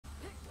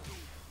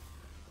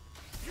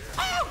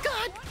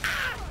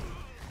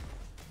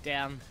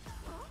Damn.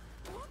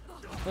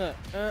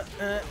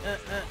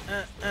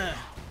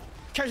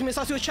 Catch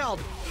Messatsu a child.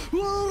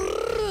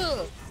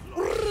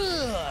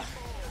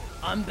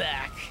 I'm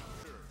back.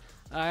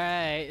 All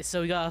right,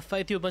 so we gotta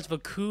fight through a bunch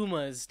of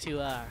Akumas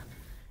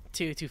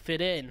to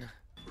fit in.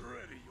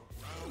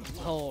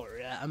 Oh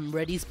yeah, I'm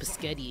ready,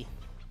 spaghetti.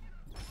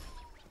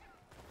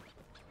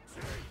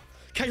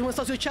 Catch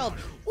Messatsu a child.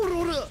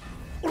 Woo!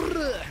 All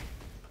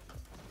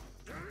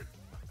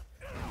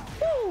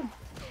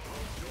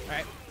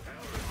right.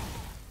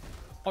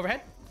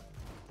 Overhead.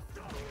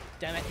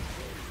 Damn it.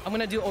 I'm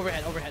gonna do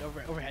overhead.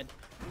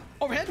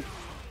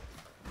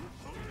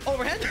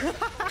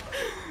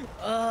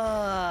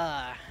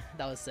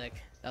 That was sick.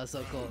 That was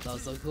so cool.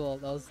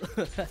 That was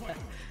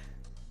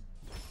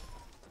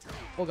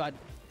Oh god.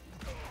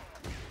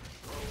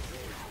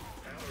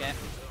 Okay.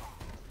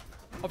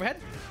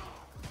 Overhead.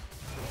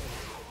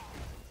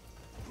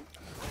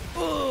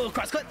 Oh,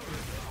 cross cut.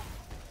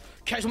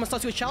 Casual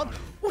Messatsu a child.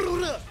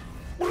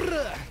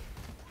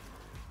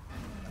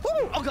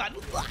 Oh god.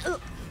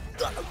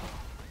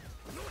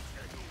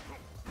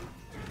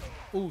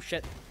 Oh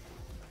shit.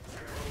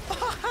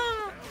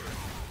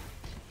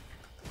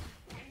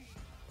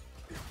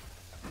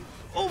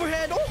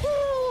 Overhead!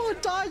 Oh,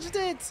 dodged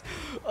it!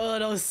 Oh,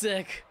 that was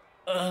sick.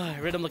 I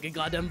read him like a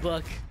goddamn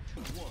book.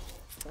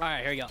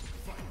 Alright, here we go.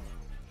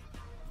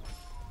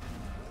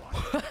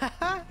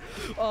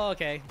 Oh,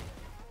 okay.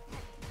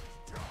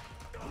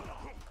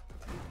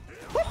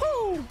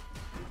 Woohoo!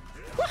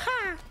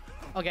 Waha!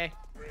 Okay.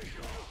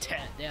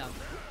 Damn.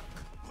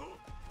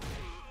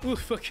 Ooh,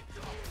 fuck.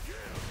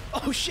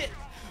 Oh shit!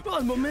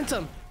 Oh,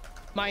 momentum!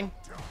 Mine.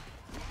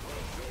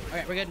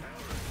 Alright, we're good.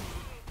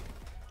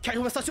 Catch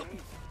Messatsu!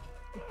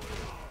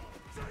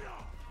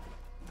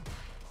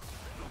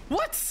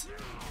 What?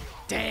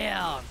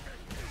 Damn!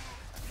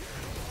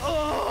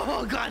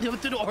 Oh god, he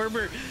went through the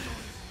armor!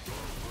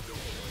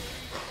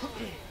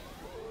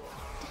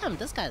 Damn,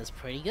 this guy is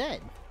pretty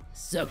good.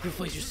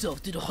 Sacrifice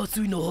yourself to the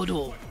Hatsui no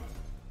Hodo!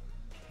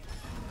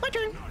 My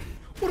turn!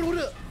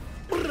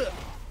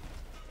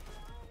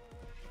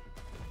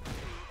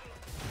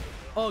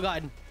 Oh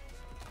god.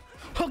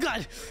 Oh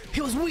god! He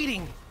was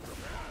waiting!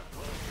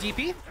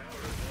 DP?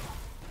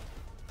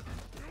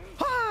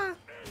 Ha!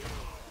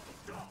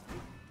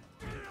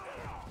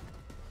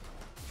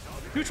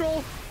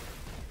 Neutral!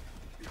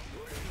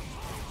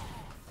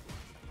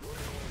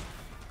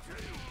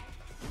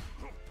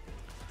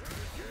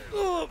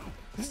 Oh,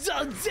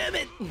 damn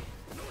it!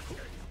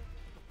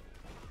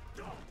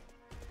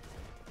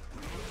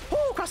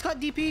 Oh, crosscut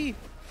DP!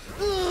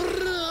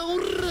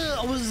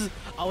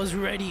 I was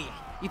ready.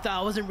 You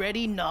thought I wasn't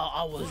ready? No,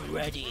 I was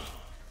ready.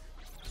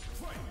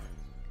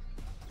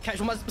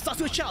 Casual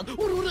Messatsu a child.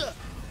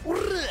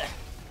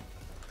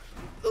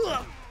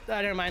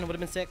 Never mind. Would have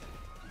been sick.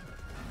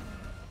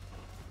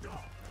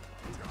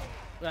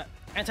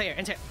 Anti-air,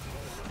 anti-air.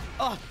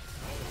 Oh,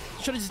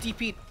 should have just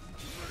DP'd.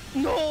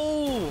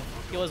 No!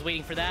 He was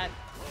waiting for that.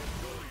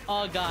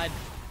 Oh god.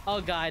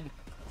 Oh god.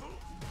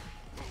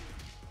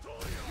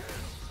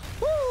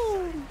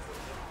 Woo!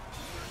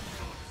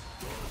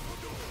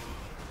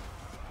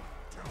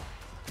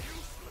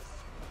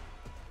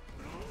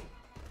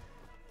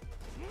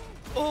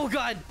 Oh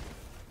god!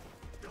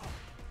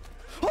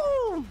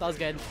 Oh, that was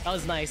good. That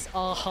was nice.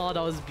 Oh,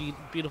 that was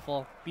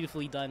beautiful.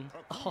 Beautifully done.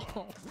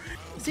 Oh.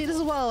 See, this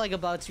is what I like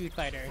about Street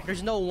Fighter.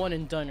 There's no one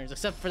and doners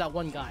except for that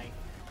one guy.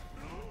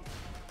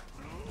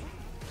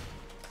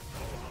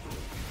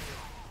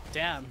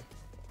 Damn.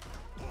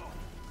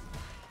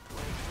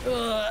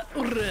 Oh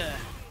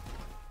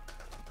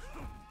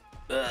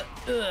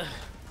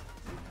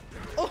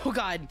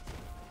god.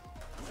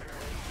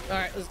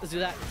 Alright, let's do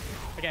that.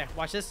 Okay,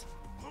 watch this.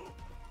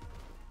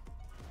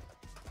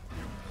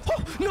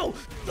 Oh, no!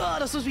 Ah,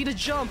 that's supposed to be the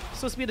jump.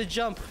 Supposed to be the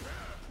jump.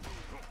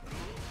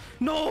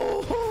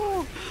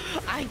 No!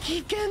 I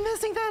keep getting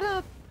messing that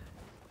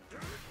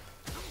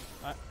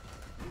up.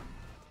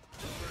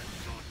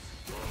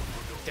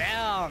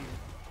 Damn.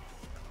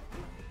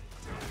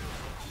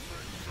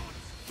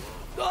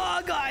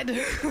 Oh god!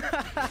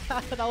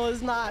 That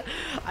was not.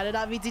 I did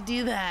not mean to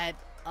do that.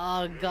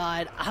 Oh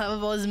god, I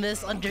was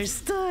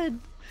misunderstood.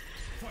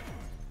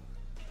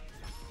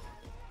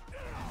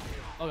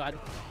 Oh god.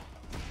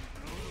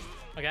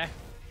 Okay.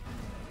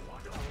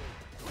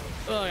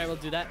 Okay, we'll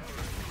do that.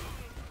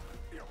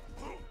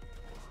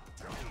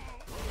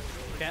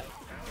 Okay.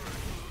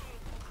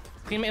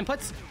 Clean my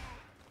inputs.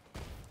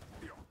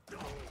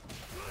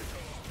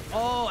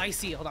 Oh, I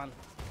see. Hold on.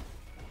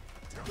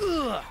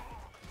 Ugh.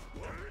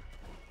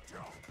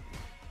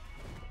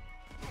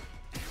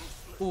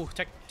 Ooh,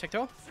 check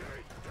throw.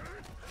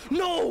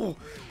 No!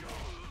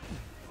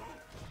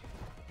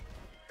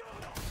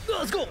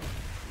 Let's go!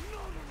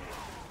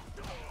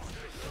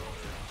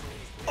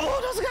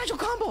 Oh, that was an actual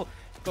combo!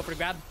 Go for the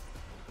grab.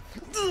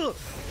 Woo!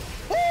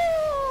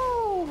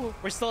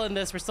 We're still in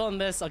this.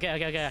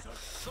 Okay.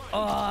 Oh,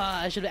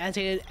 I should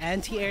have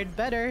anti-aired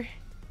better.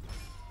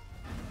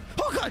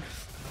 Oh god!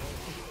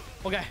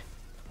 Okay.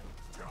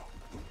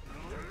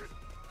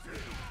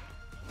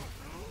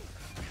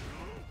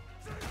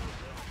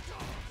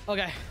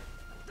 Okay.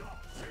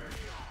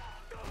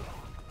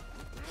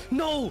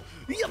 No!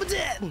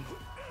 Yabba.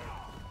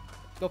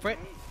 Go for it.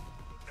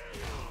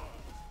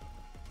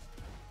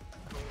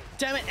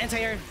 Damn it,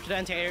 anti-air. Should I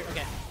anti-air?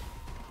 Okay.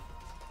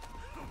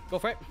 Go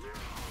for it.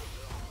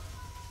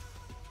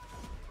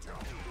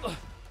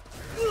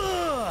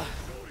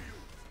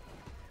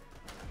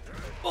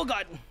 Oh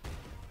god.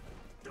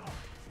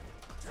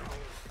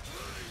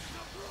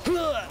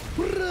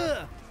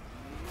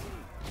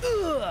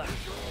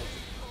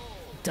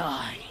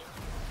 Die.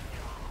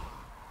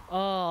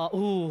 Oh,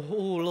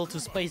 ooh, a little too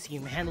spicy,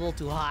 man. A little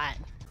too hot.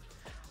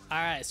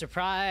 Alright,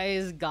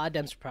 surprise.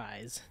 Goddamn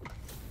surprise.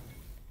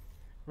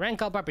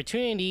 Rank up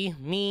opportunity.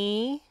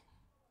 Me.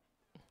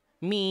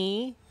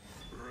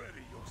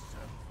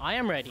 I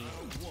am ready.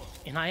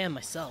 And I am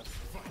myself.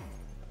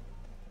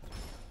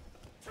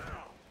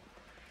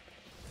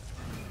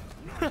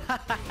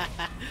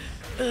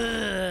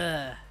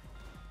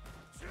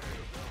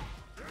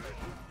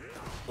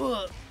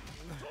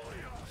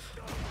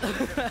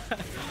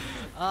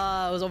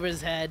 It was over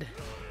his head.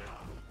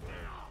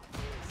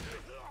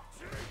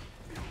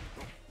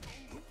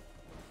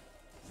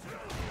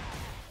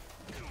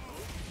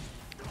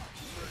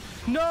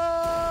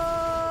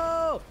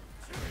 No!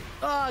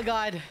 Oh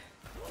god.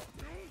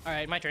 All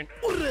right, my turn.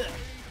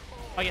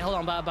 Okay, hold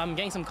on, but I'm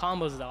getting some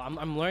combos though.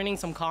 I'm learning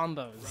some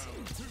combos.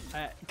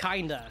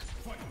 Kinda.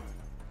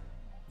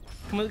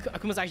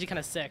 Akuma's actually kind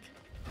of sick.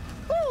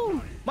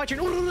 Woo! My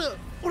turn. Woo!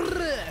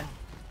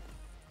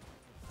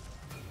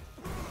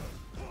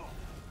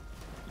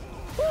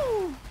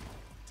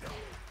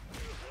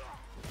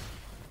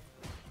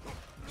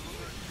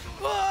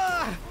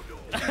 Ah!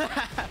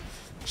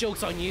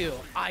 Joke's on you.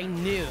 I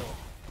knew.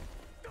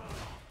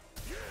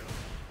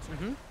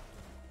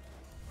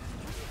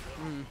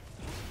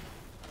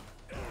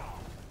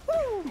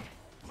 Woo!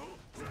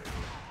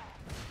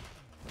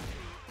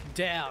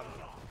 Down.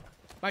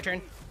 My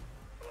turn.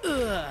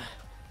 Ugh.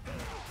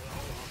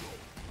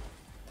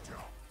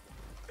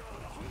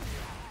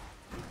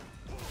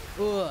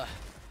 Ugh.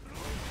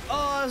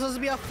 Oh, this supposed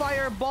to be a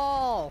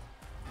fireball.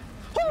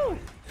 Woo!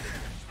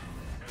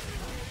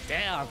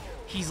 Damn,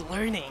 he's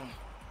learning.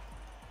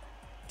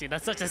 Dude,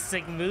 that's such a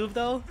sick move,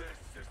 though.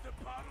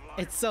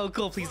 It's so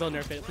cool. Please don't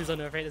nerf it. Please don't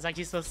nerf it. It's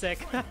actually so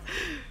sick.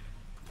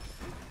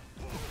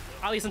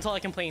 At least until I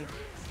complain.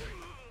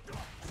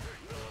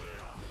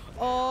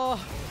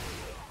 Oh.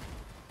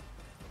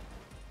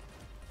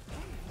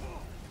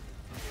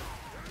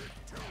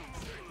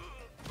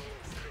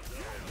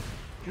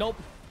 Nope.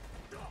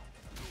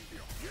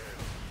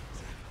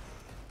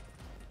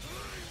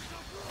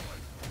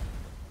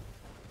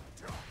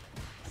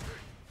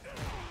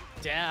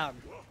 Damn.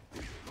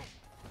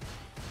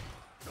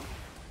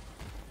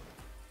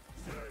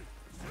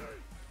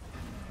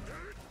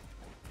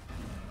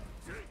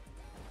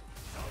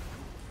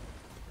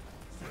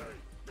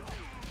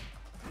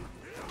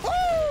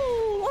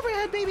 Oh,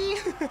 overhead, baby.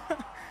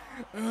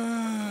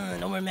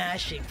 No more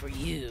mashing for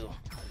you.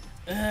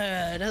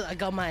 I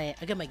got my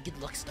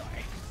good luck star.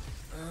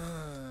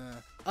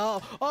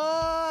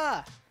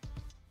 Oh.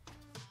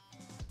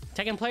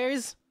 Tekken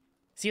players,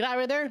 see that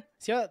right there?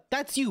 See that?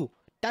 That's you.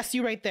 That's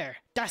you right there.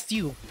 That's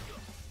you.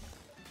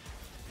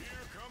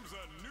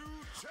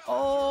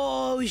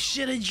 Oh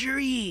shit, a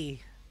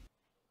jury.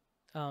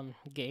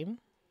 Game.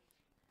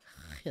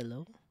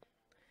 Hello.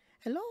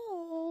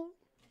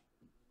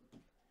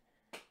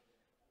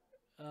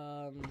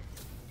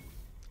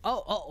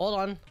 Oh, hold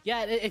on.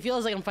 Yeah, it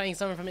feels like I'm fighting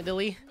someone from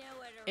Italy.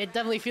 It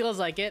definitely feels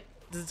like it.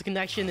 This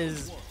connection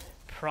is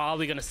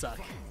probably gonna suck.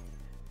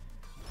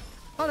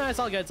 Oh no, it's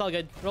all good. It's all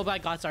good.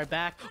 Robot gods are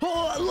back.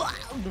 Oh,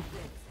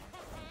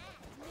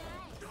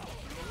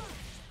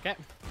 okay.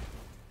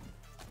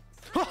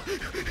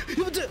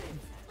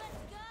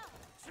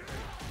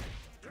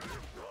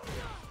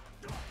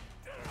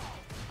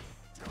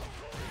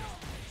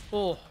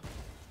 Oh.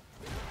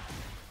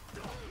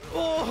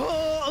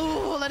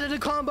 Oh, that did a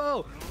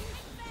combo.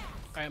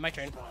 Alright, my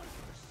turn.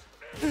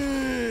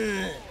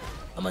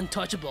 I'm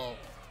untouchable.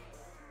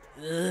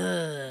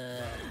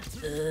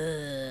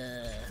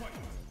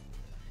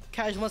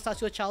 Casual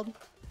Messatsu a child.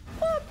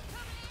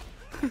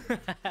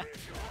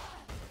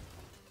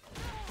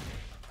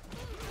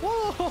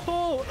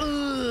 Whoa!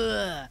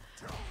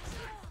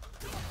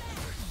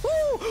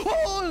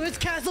 Oh, it's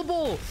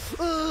castable!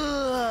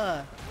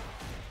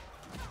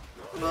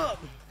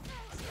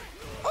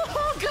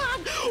 Oh god!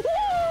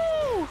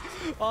 Woo!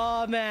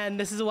 Oh man,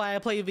 this is why I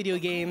play video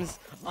games.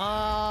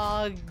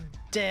 Oh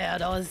damn,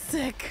 that was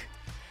sick.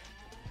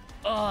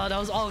 Oh, that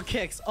was all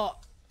kicks. Oh,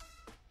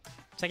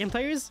 second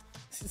players,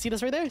 see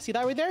this right there? See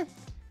that right there?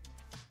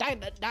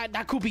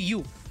 That could be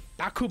you.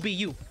 That could be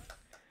you.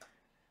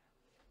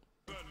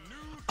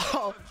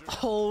 Oh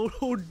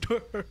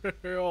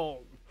damn.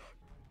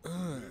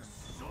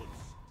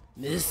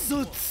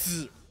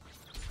 Messatsu.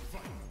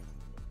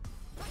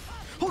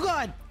 Oh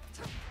god.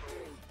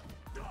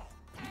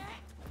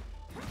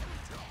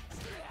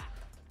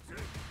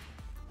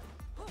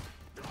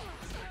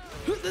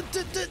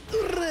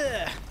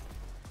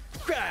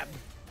 Grab.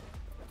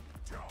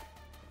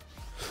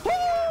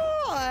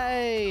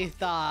 I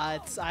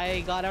thought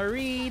I got a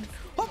read.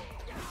 Hop,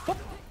 hop.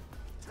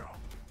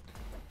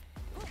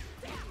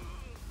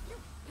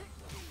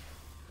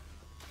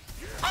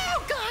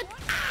 Oh God!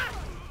 Ah!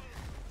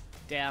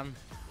 Damn.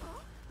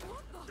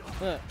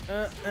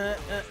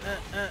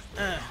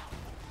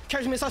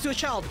 Catch me, Messatsu, a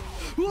child.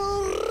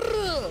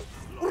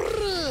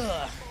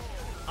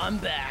 I'm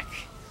back.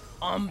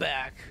 I'm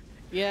back.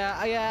 Yeah.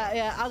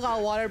 I got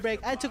a water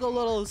break. I took a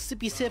little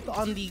sippy sip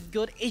on the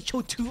good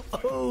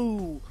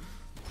HO2O.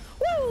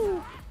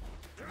 Woo!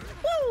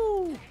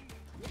 Woo!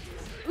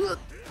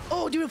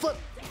 Oh, do a flip.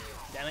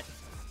 Damn it.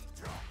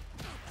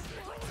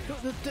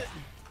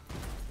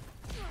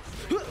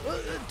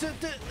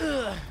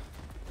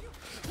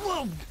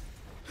 Whoa!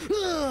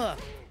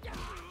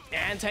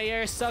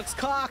 Anti-air sucks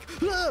cock.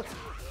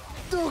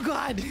 Oh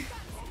God!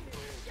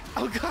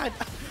 Oh God!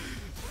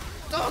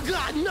 Oh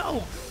God!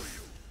 No!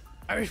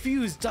 I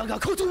refuse. Daga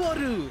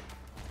kotowaru.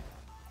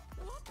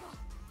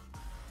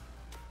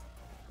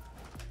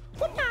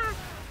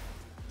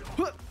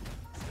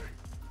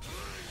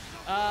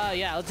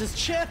 Yeah, let's just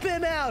chip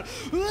him out.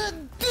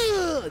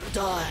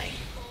 Die.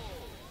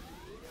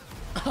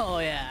 Oh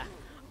yeah.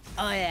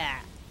 Oh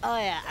yeah. Oh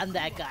yeah. I'm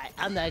that guy.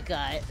 I'm that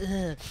guy.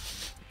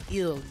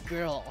 Ew,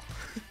 girl.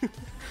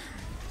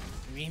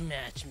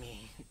 Rematch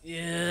me.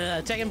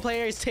 Yeah. Tekken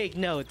players, take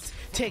notes.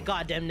 Take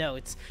goddamn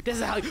notes. This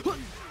is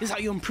how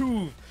you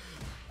improve.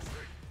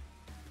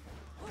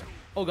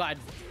 Oh God.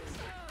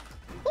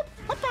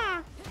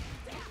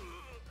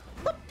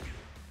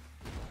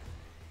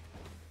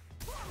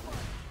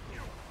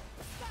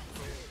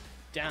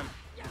 Damn.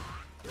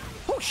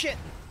 Oh shit.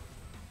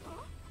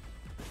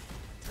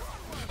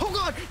 Oh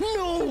God,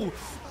 no!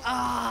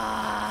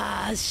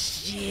 Ah,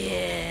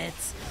 shit.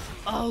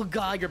 Oh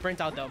God, you're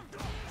burnt out though.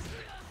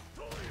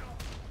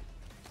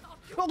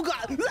 Oh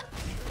God.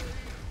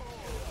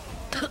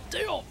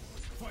 Damn.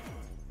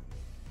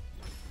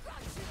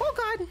 Oh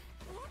God.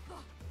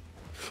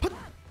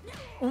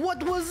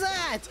 What was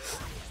that?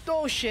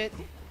 Oh shit.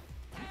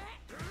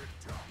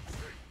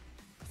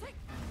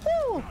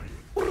 Oh.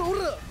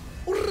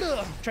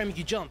 Try to make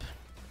you jump.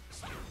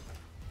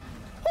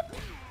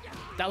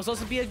 That was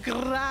supposed to be a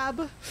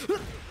grab.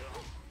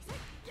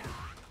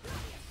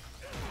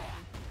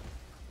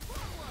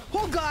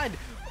 Oh God!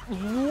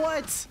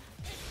 What?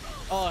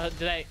 Oh,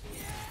 did I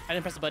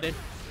didn't press the button.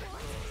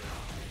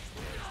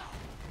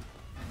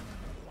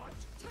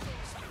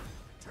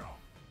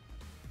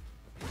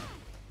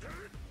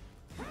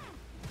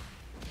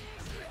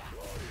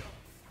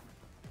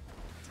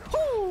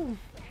 Woo!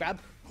 Grab.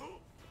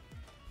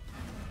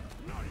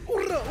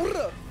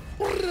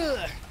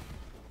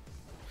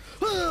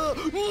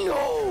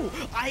 No!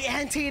 I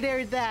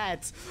anti-aired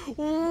that!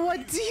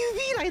 What do you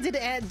mean I did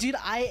dude,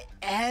 I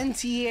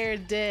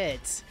anti-aired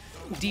it!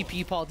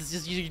 DP, Paul, this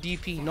is just use your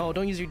DP. No,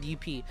 don't use your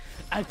DP.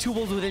 I have 2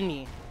 wolves within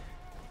me.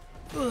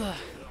 Ugh.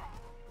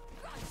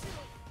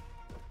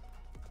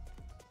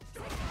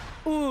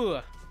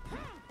 Ooh!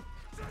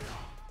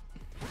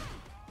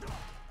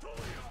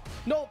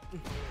 Nope!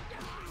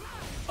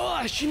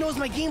 Oh, she knows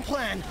my game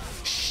plan!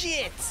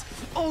 Shit!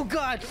 Oh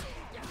God!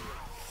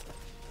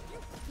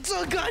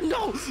 Oh God,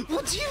 no!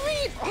 What do you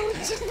mean?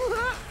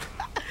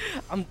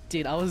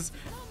 Dude, I was,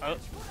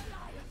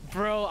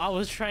 bro, I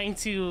was trying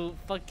to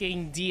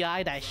fucking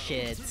DI that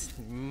shit,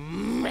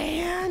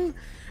 man.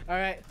 All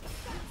right.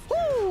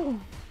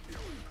 Woo!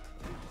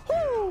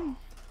 Woo!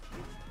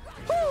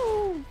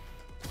 Woo!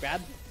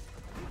 Grab.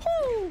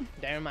 Woo!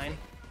 Never mind.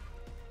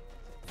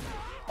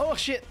 Oh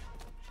shit!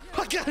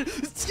 Oh God!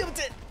 Jumped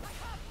it.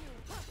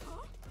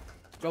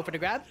 Go for the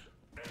grab.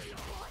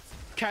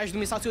 Carries the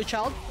Messatsu, a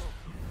child.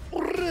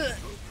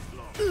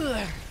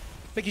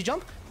 Make you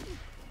jump.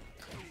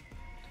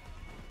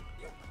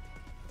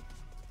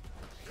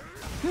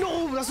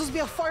 No, that's supposed to be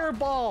a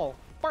fireball.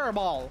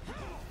 Fireball.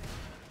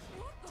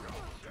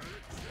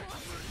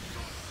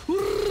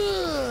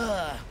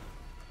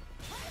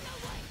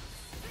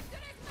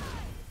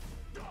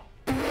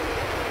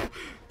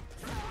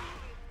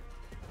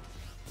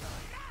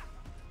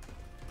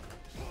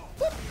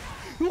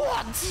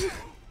 What?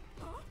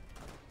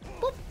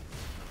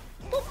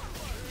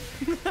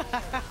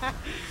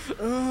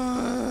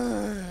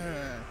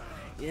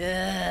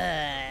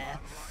 Yeah.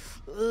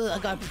 I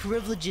got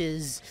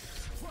privileges.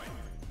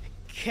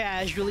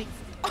 Casually.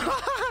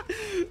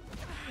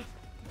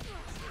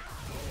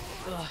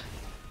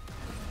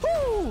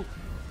 Woo!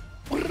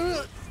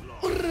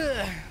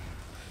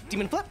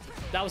 Demon flip?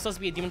 That was supposed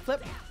to be a demon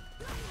flip?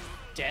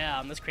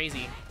 Damn, that's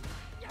crazy.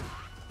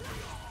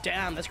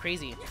 Damn, that's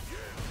crazy.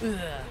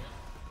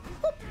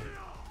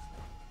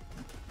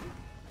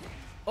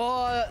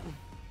 Oh,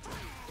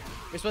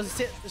 you're supposed to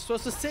sit. You're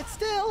supposed to sit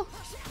still.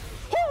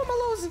 Oh, my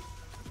lows.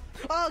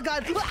 Oh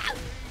God.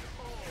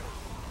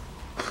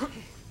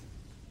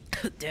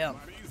 Damn.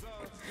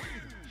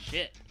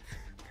 Shit.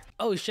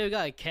 Oh shit, we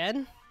got a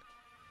Ken.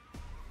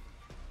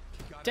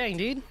 Dang,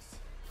 dude.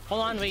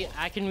 Hold on, wait.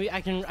 I can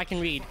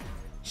read.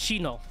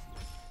 Shino,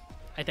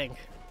 I think.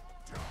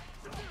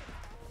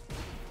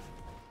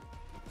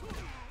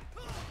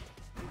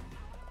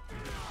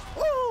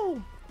 Woo!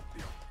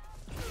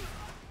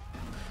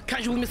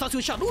 Casual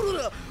Messatsu shot.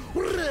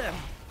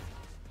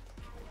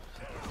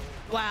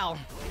 Wow.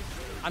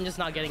 I'm just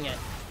not getting it.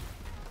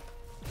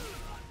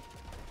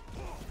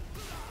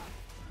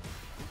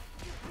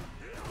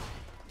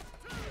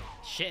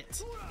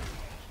 Shit.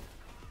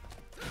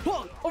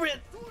 Whoa! Over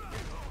it!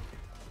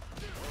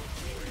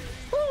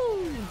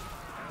 Woo!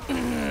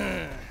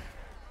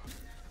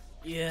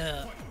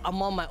 Yeah,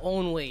 I'm on my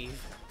own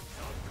wave.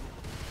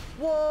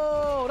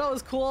 Whoa, that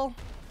was cool.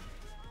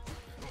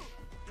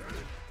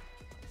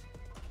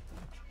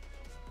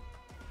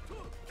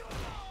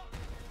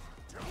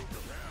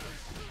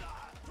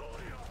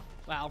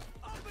 Wow.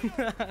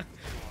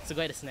 す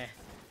ごいですね。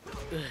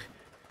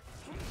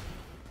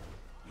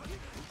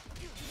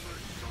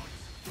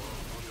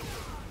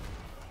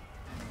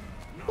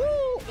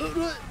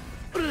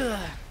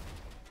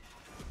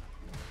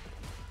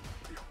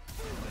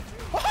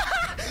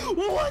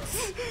What?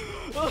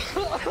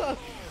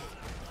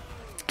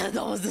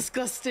 That was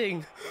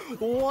disgusting.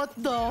 What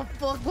the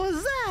fuck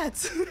was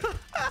that?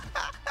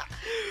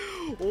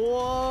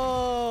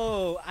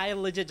 Whoa! I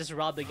legit just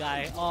robbed the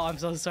guy. Oh, I'm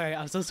so sorry.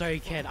 I'm so sorry,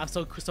 kid. I'm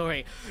so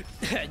sorry.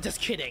 Just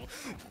kidding.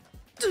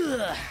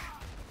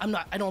 I'm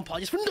not. I don't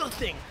apologize for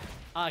nothing.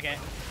 Okay.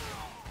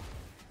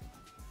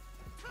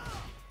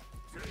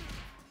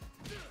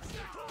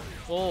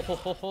 Oh ho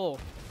ho ho.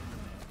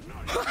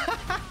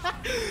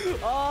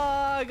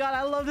 Oh god,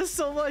 I love this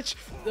so much.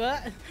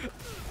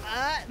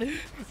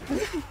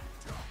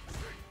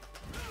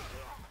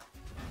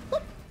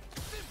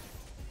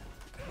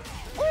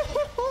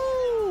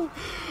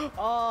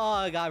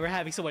 Oh god, we're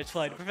having so much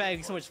fun. We're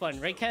having so much fun.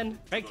 Right, Ken?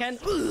 Right, Ken?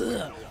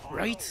 Ugh.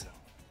 Right?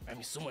 We're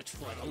having so much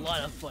fun. A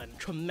lot of fun.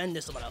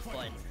 Tremendous amount of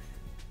fun.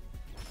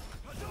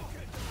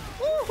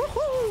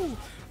 Woo-hoo-hoo!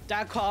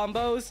 That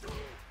combos.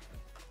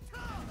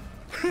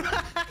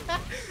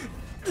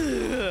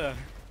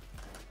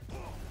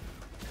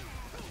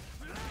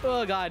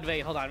 Oh god,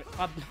 wait, hold on.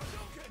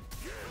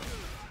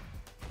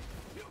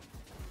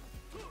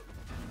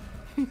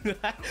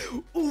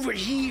 Over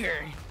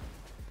here.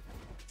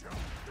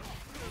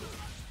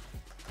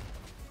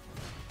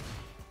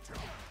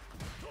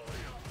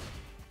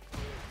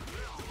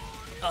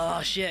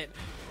 Oh shit.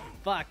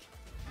 Fuck.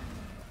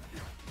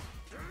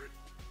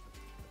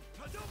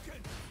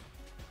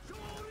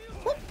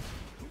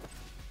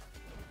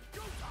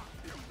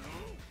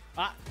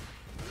 Ah.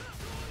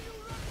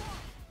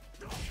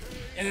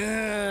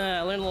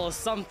 I learned a little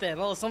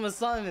something,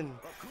 something.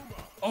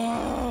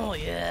 Oh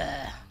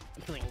yeah,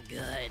 I'm feeling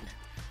good.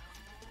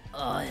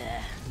 Oh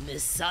yeah,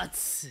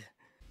 Messatsu.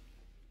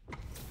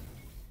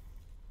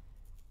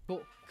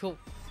 Cool, cool.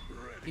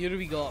 Here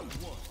we go.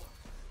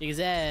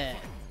 Exact.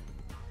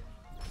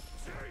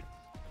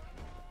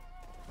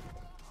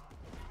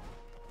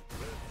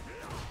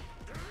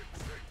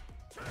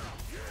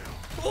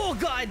 Oh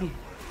god.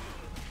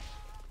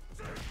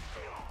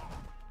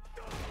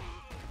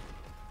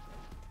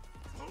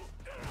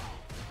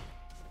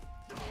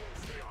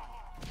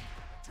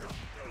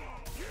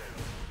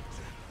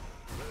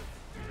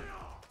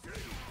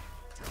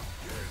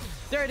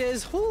 There it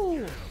is.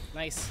 Whoo!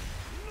 Nice.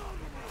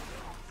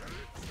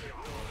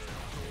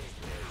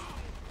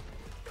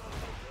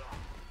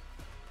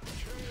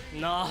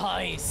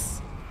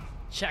 Nice.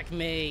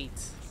 Checkmate.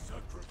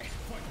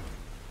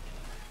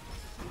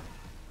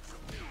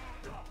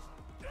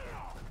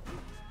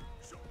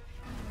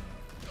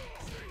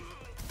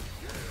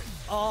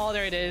 Oh,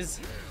 there it is.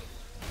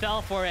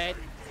 Fell for it.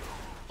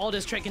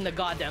 Oldest trick in the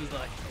goddamn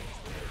book.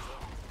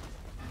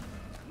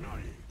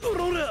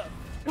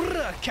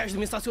 Catch the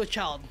Messatsu a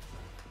child.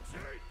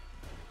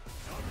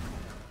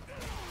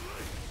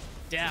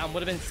 Damn,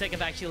 would have been sick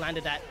if I actually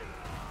landed that.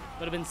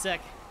 Would have been sick.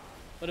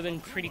 Would have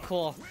been pretty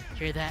cool.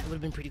 Hear that? Would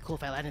have been pretty cool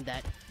if I landed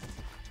that.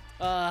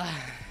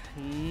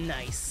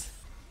 Nice.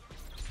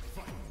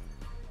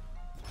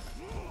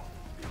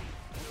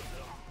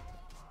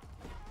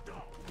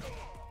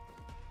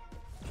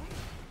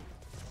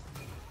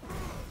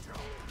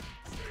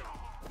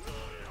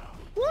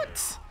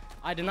 What?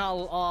 I did not.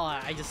 Oh,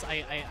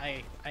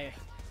 I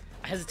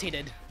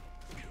hesitated.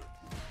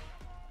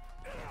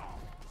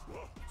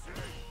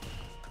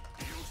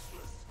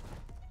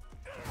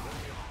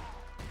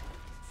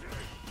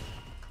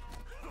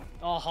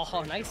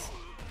 Oh, nice.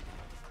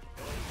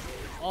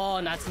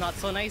 Oh, that's not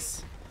so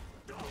nice.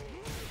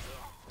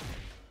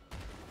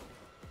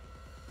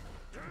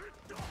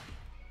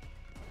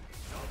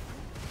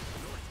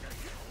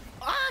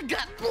 Ah,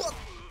 God.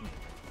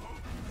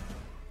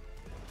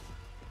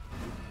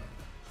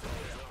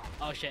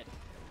 Oh shit.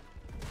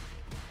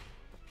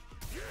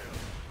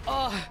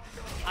 Oh,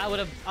 I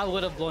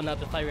would have blown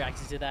up if I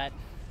reacted to that.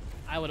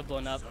 I would have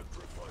blown up.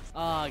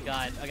 Oh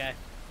god. Okay.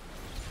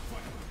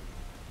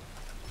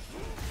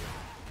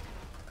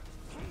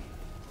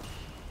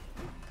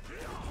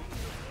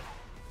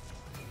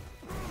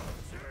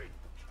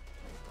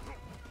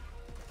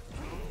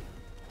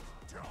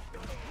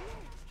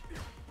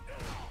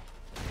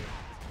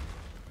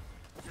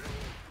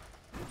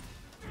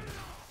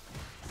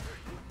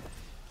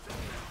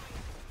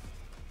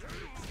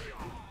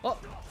 Oh,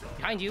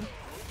 behind you.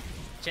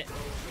 Shit.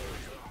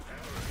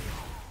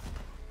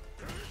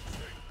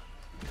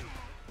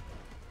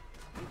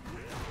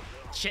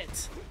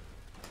 Shit.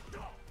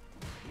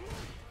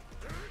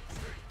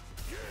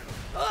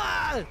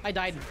 Ah! I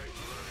died.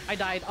 I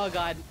died. Oh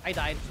god. I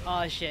died.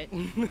 Oh shit.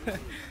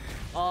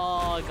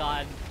 Oh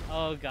god.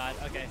 Oh god.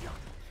 Okay.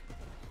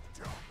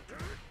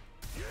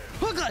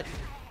 Oh god!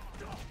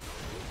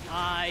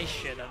 I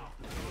should've.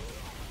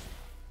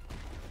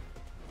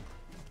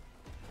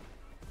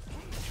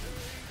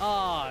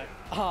 Oh,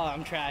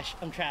 I'm trash.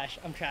 I'm trash.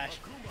 I'm trash.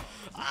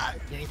 Ah,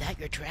 you're that.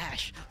 You're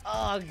trash.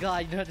 Oh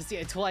god, you don't have to see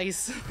it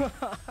twice. All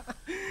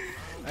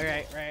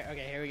right, right.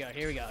 Okay, here we go.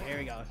 Here we go. Here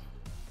we go.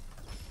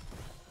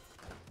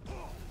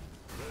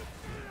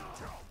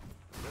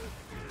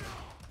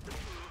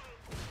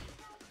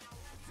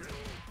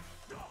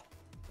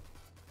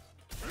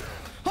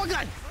 Oh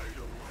god!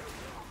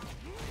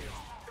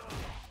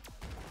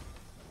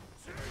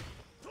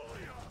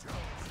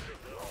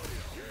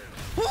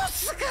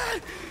 Oh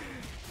god!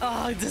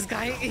 Oh, this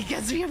guy, he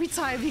gets me every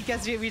time. He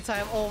gets me every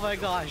time. Oh my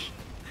gosh.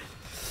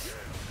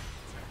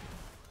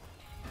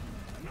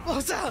 Oh,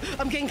 so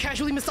I'm getting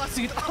casually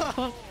Messatsu'd.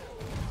 Oh.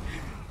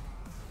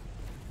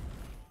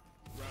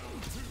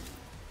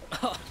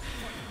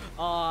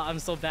 Oh, I'm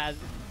so bad.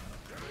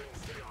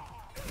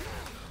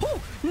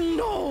 Oh,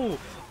 no!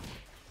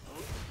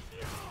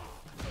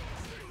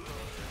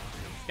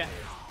 Okay.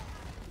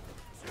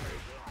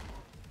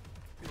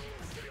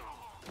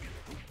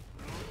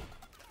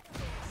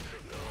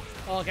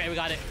 Okay, we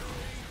got it.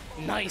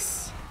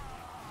 Nice.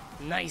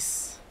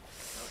 Nice.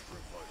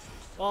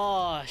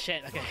 Oh,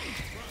 shit. Okay.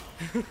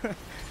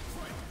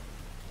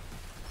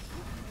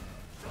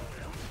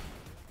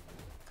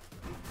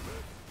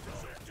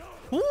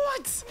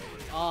 What?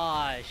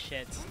 Oh,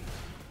 shit.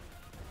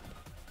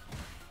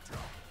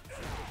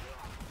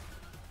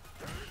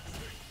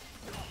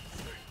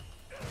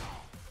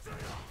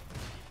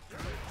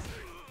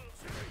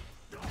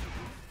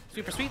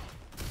 Super sweet.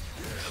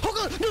 Oh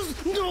god,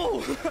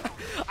 no!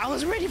 I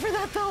was ready for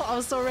that though. I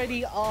was so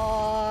ready.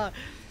 Oh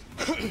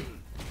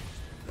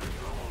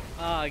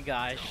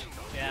gosh.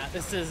 Yeah,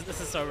 this is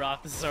so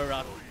rough. This is so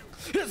rough.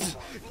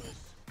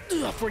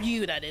 For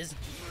you, that is.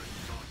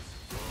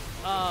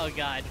 Oh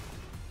god.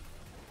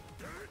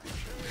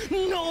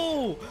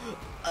 No!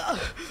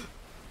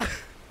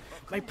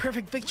 My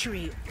perfect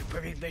victory. Your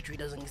perfect victory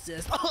doesn't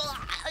exist.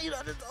 Oh, you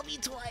don't have to tell me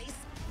twice.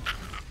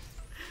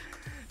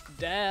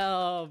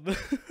 Damn.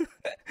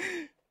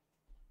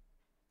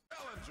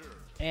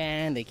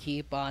 And they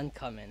keep on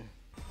coming.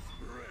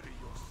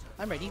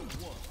 I'm ready.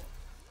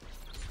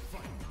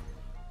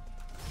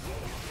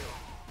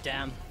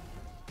 Damn.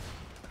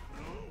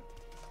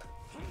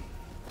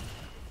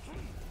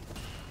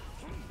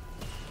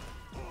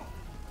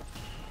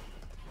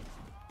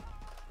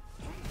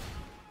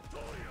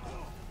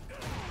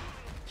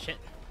 Shit.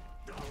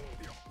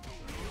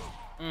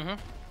 Mm-hmm.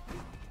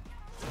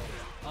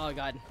 Oh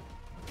god.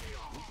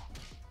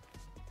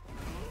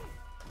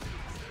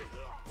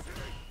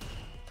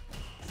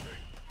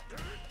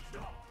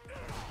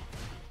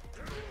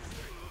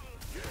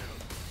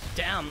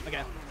 Damn.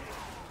 Okay.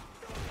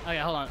 Okay,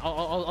 hold on.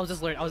 I'll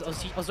just learn. I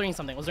was learning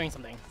something. I was learning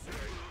something.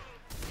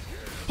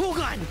 Oh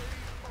god.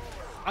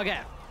 Okay.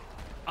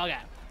 Okay.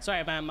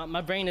 Sorry,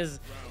 my brain is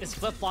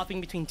flip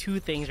flopping between two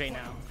things right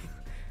now.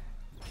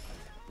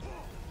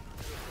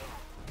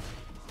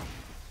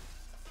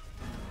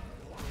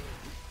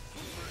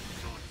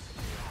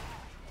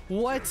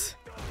 What?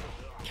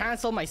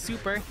 Cancel my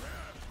super.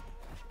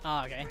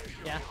 Oh, okay.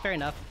 Yeah, fair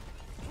enough.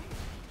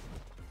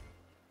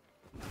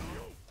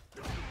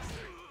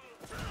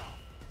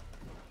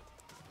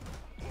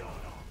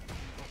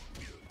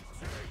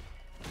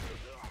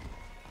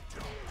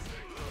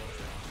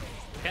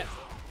 Okay.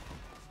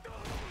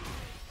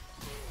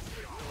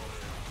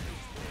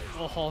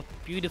 Oh,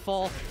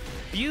 beautiful.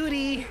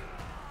 Beauty!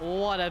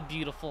 What a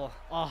beautiful,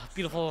 oh,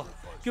 beautiful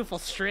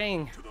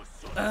string.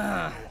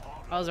 That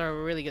was a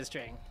really good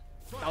string.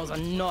 That was a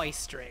nice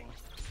string.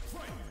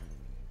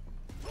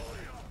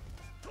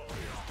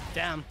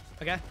 Damn.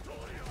 Okay.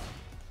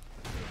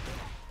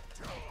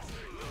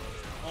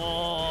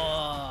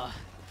 Oh.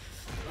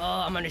 Oh,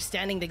 I'm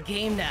understanding the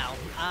game now.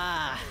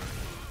 Ah.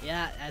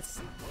 Yeah, that's...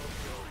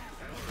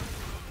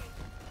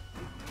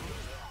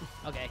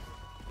 Okay.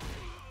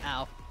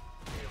 Ow.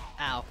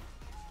 Ow.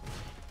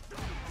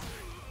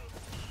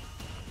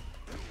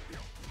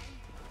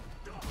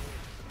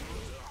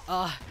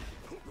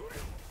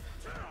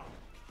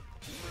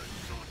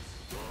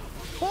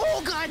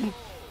 Oh god!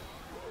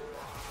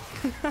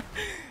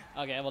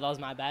 Okay, well that was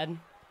my bad.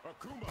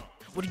 Akuma.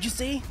 What did you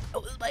say? Oh,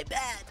 it was my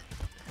bad.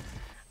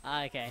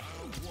 Okay.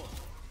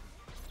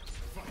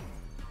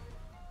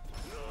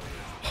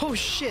 Oh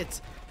shit!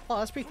 Oh,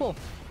 that's pretty cool.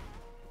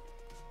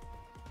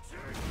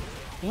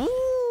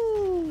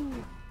 Woo!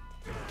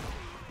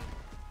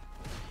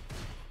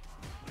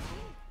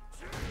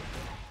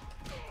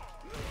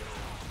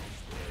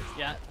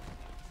 Yeah.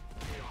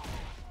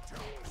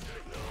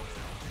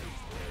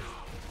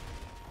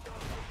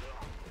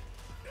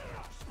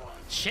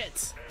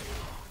 Shit.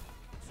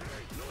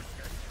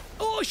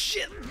 Oh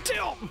shit!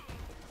 Damn!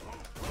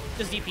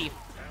 Just DP.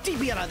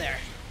 DP out of there.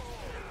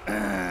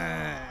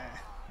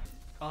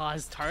 Oh,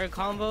 his target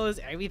combos,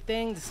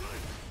 everything.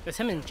 Just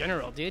him in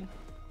general, dude.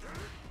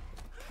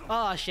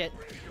 Oh shit.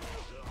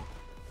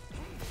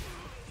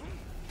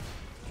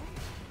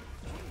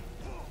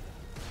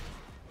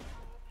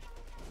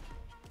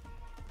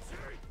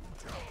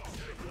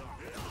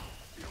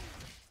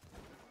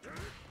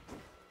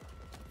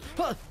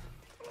 Huh.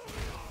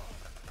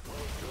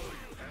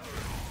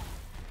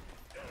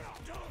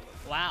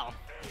 Wow.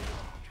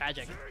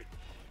 Tragic.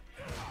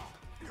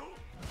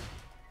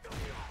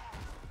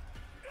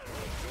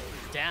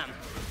 Damn.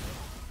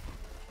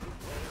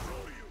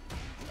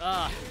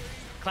 Ugh.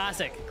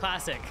 Classic.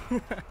 Classic.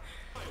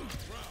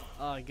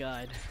 Oh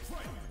god.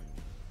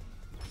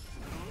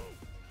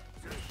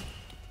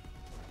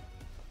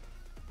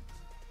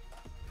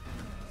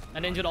 I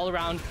ninja'd all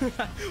around.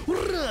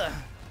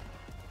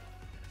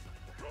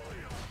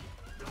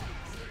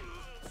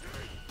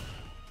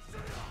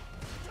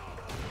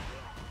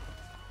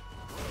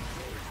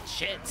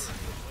 Shit.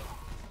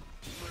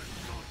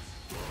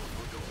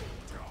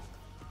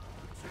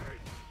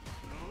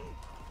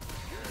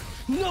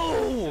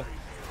 No!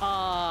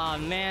 Aw,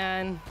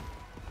 man.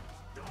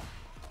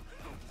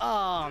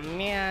 Oh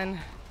man.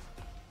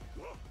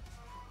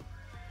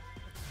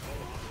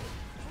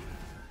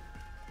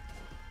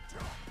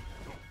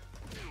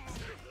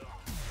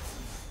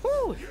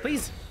 Woo!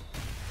 Please.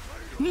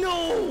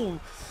 No!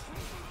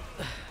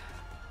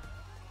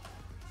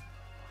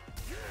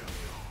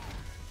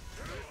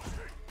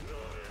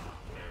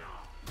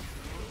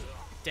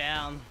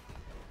 Down.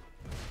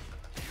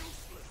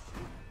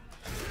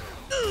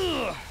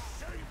 Ugh.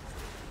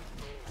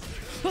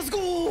 Let's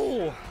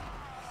go!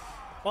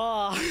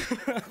 Oh.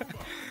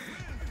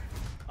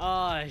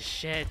 Oh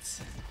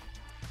shit.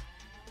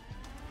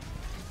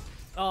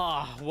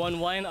 Oh,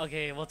 1-1.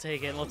 Okay, we'll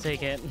take it. We'll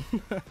take it.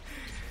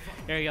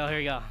 Here we go. Here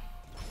we go.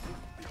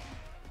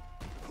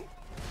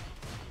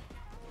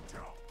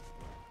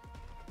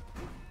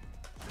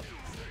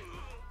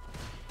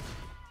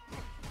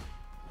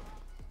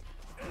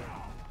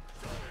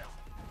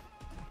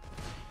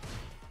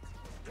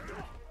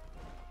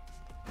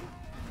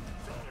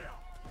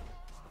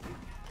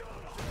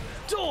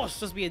 Oh, it's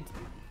supposed to be a...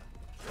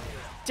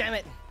 Damn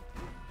it!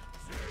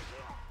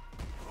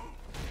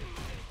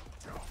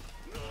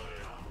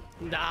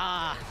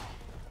 Nah!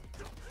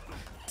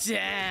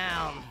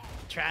 Damn!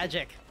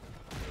 Tragic.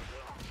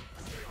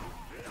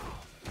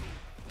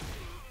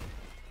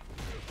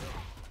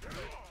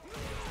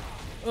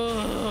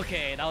 Oh,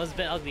 okay, that was a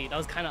bit ugly. That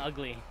was kind of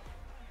ugly.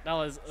 That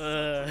was,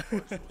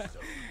 that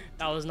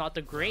was not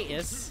the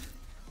greatest,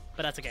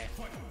 but that's okay.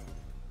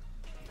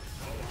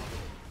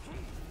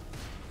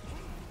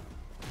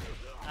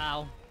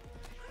 Ow.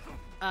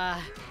 Okay.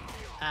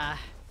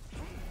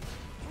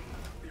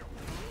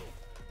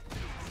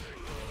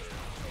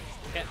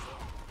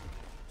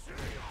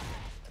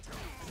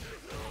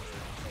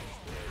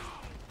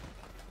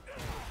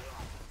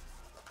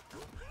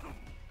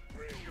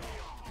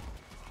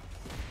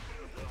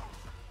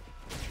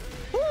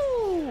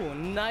 Woo!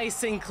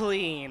 Nice and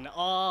clean.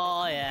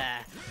 Oh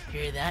yeah.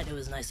 Hear that? It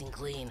was nice and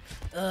clean.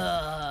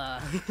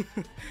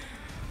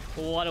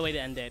 What a way to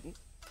end it.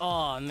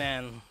 Oh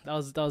man, that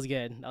was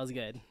good. That was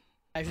good.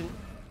 Actually,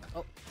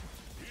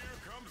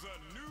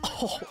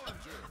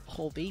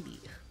 oh baby.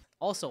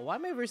 Also, why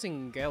am I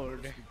versing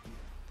Gold?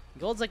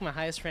 Gold's like my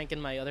highest rank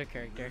in my other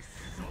character.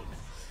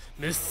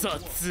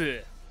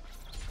 Messatsu.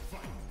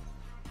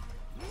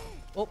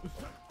 Oh,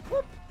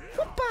 whoop,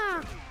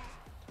 whoopa.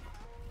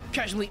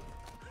 Casually.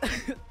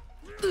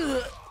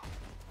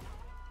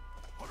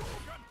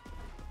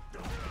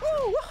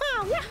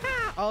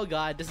 Oh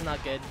god, this is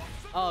not good.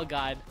 Oh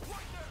god.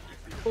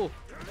 Oh.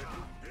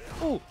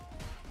 Oh.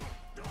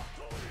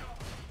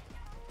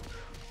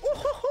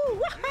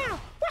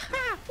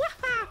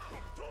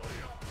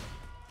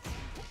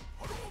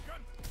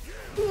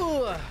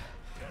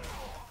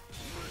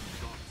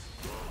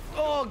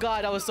 Oh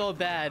god, that was so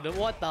bad.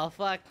 What the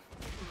fuck?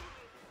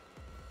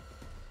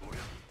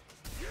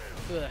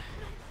 Ugh.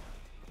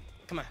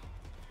 Come on.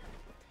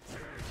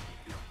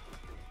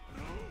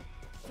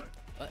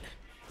 What?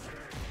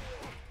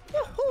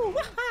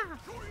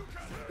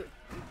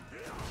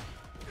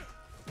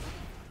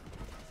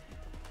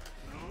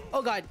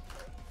 Oh god.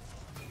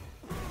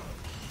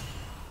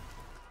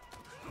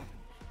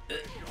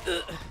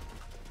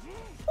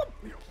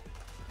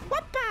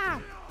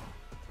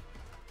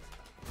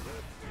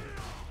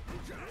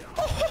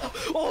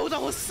 Oh,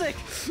 that was sick.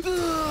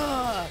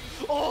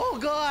 Oh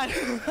god.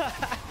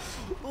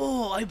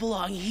 Oh, I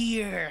belong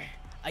here.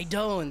 I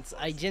don't.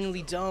 I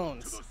genuinely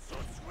don't.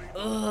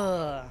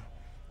 Ugh.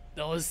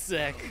 That was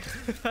sick.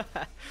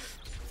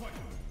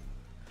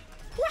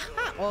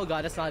 Oh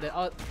god, that's not it.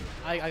 Oh,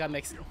 I got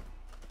mixed.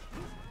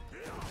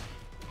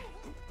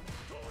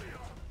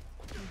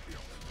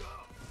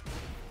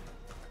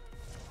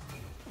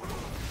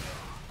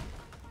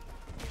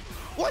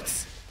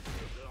 What?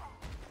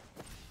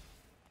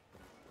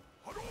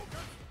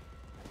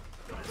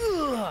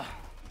 Ugh.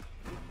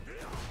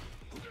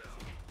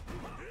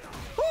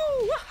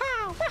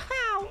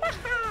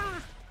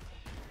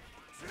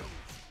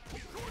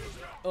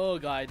 Oh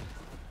god.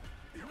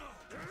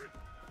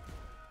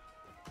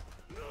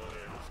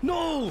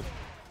 No!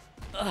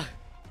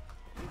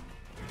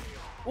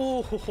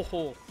 Oh ho ho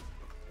ho.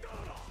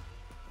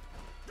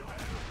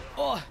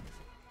 Oh!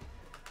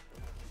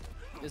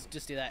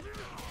 Just do that.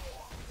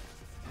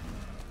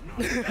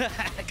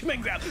 Come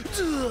and grab.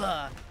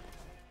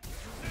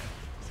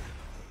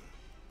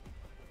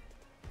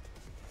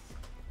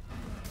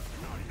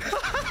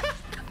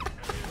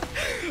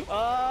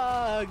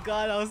 Oh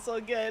god, that was so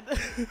good.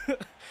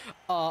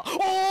 Oh!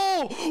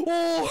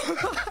 Oh!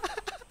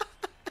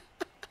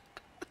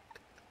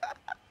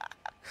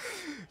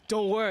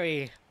 Don't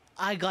worry,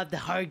 I got the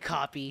hard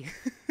copy.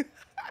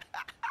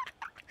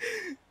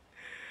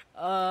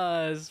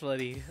 Oh, that's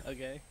funny.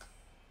 Okay.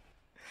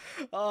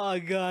 Oh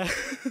god.